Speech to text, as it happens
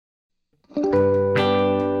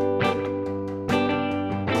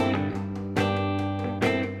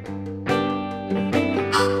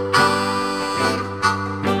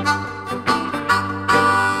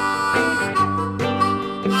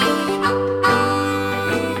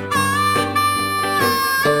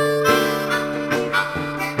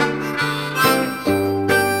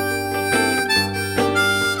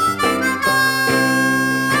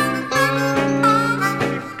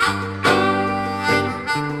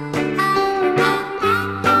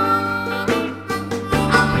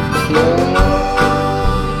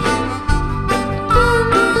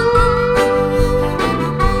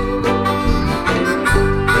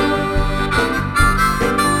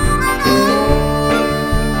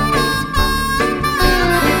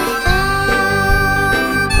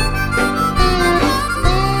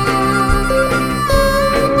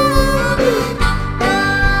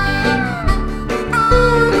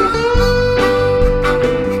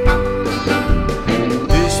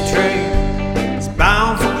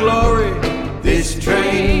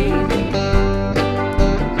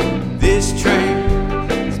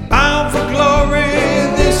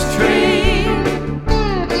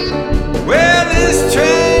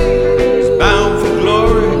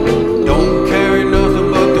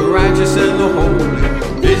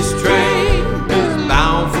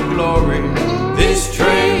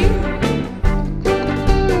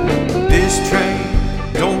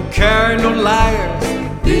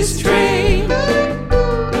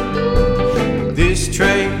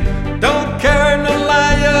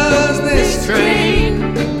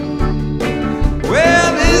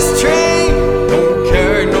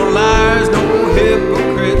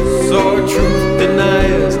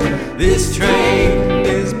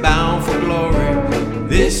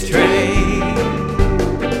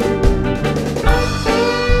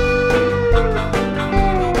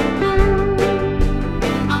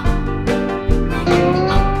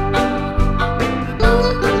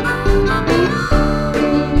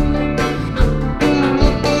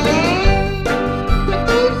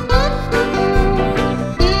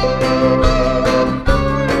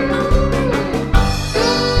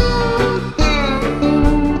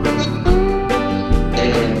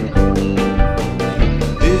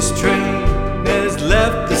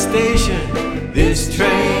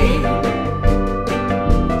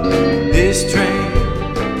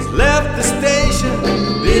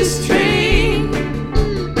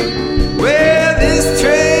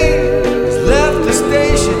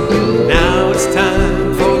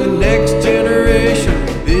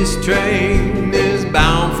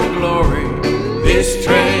this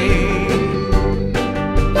train.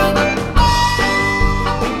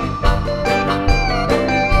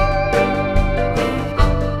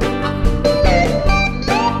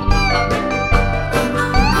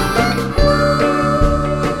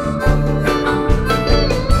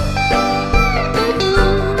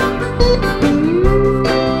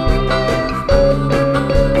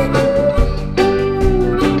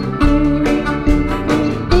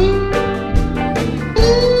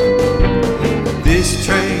 This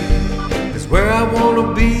train is where I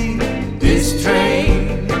wanna be. This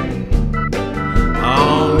train,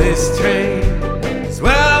 on this train, is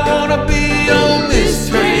where I wanna be. On this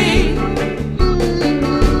train,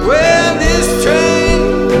 well, this train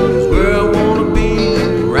is where I wanna be.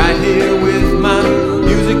 Right here with my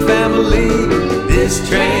music family. This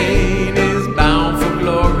train is bound for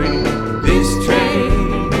glory. This train.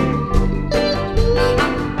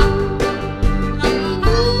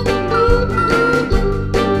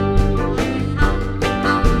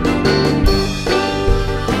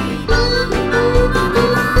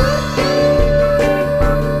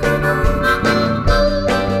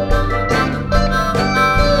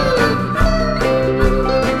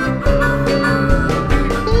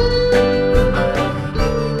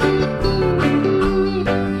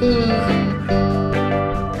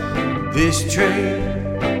 This train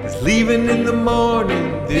is leaving in the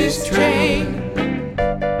morning. This train.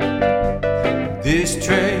 This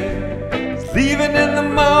train is leaving in the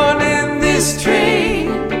morning. This train.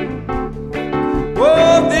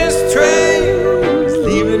 Oh, this train is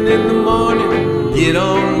leaving in the morning. Get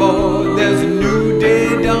on board, there's a new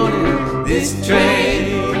day dawning. This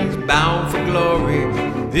train's bound for glory.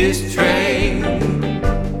 This train.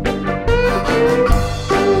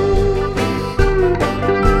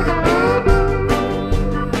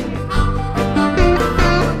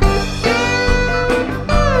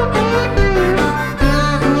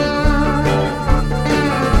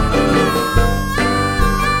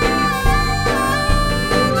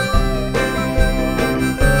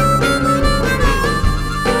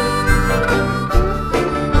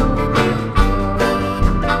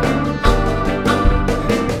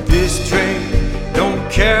 This train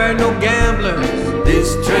don't carry no gamblers.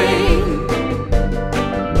 This train.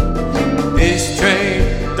 This train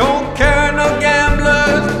don't carry no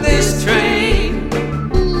gamblers. This train.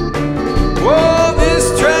 Whoa, this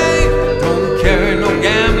train don't carry no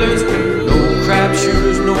gamblers, no crap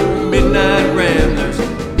shooters, no midnight ramblers.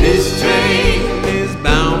 This train is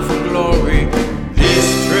bound for glory. This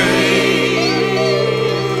train.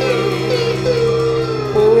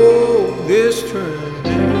 Oh, this train.